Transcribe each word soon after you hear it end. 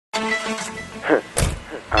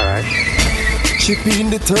Alright. Chip in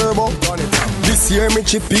the turbo. This year me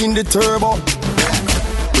chip in the turbo.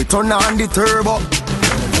 We turn on the turbo.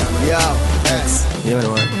 Yeah, X. You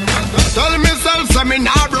know what? Tell myself say me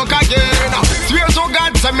nah broke again. Swear to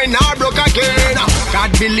God say me nah broke again.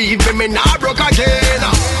 God believe me nah broke again.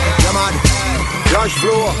 Yeah man, rush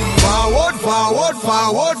flow. Forward, forward,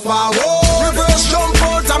 forward, forward. Reverse jump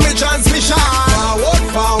out of me transmission. Forward,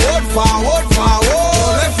 forward, forward,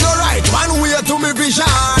 forward. Left to right, one way to me vision.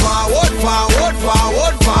 Forward, forward,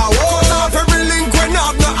 forward, forward. Cut off every link when I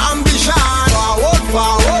have no ambition. Forward,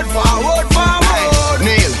 forward, forward, forward.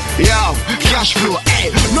 Neil, yo, cash flow.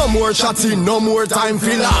 No more chatting, no more time for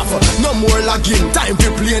laugh. No more lagging, time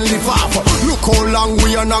for plain live off. Look how long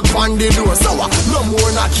we are knock on the door. So no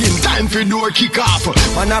more knocking, time for door kick off.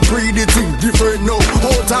 Man I pray the thing different now.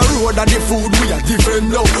 Out the road and the food we are different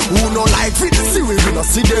now. Who no like it, see we not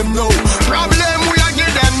see them now. Problem we are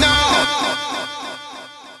get them now.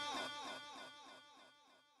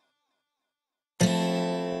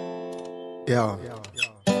 Yeah,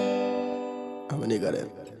 I'm a nigga them.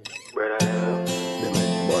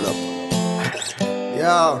 Burn up.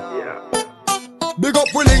 Yeah. Big up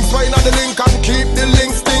we links, right now the link and keep the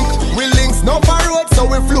links stink. We links no for road, so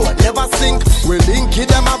we float, never sink. We link it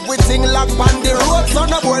them up with thing lock on the road. So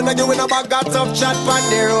no boy no give in a bag of tough chat on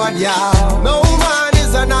the road, yeah. No man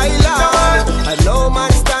is an island, and no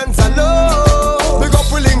man stands alone. Big up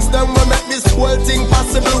we links, them we make this whole thing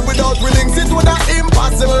possible. Without we links it would have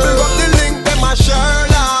impossible. Big up the link, them a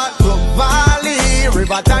Sherlock, Brook Valley,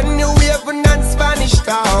 Riverton, New Haven and Spanish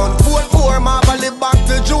Town. Fort Marble back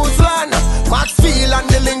to Jerusalem. Maxfield and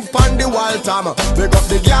the link on the Waltham. Big up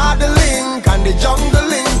the garden link and the jungle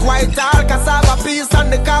link. White all cassava peace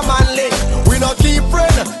and the common link. We no keep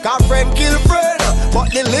friend, cause friend kill friend. But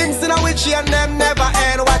the links in a which and them never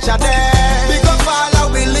end. Watch a them. Big up all how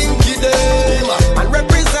we link it them. And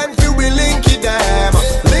represent you we link it them.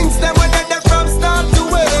 Links them when they're from start to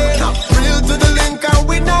end. Real to the link and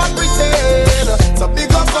we not pretend. So big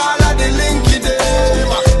up all of the link it them.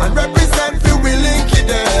 And represent you we link it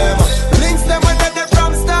them. Links them when they're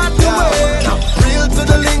from start to end. Real to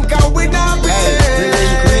the link and we not pretend. The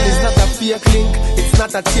link real is not a fake link. It's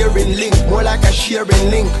not a tearing link, more like a sharing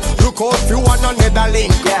link. Look out if you want another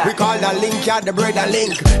link. We call the link, yeah, the brother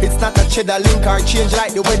link. It's not a cheddar link or change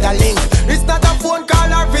like the weather link. It's not a phone call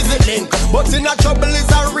or visit link. But in a trouble is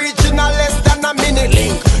a reaching a less than a minute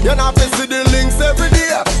link. You're not to see the links every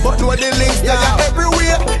day, but know the links that are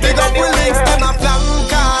everywhere. Big up with links, them a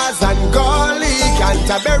flankers and Gully,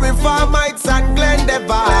 Canterbury, Farmites and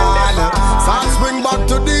Glendevon. South Spring back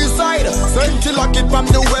to the side, St. Lockett from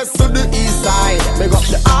the west to the east side. Big up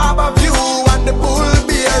the Harbour View and the Bull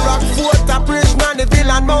Bear, Rockfort, Bridge, Nannyville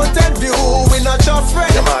and Mountain View. We not just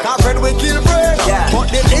friends, our friend we kill friends. But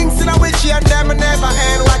the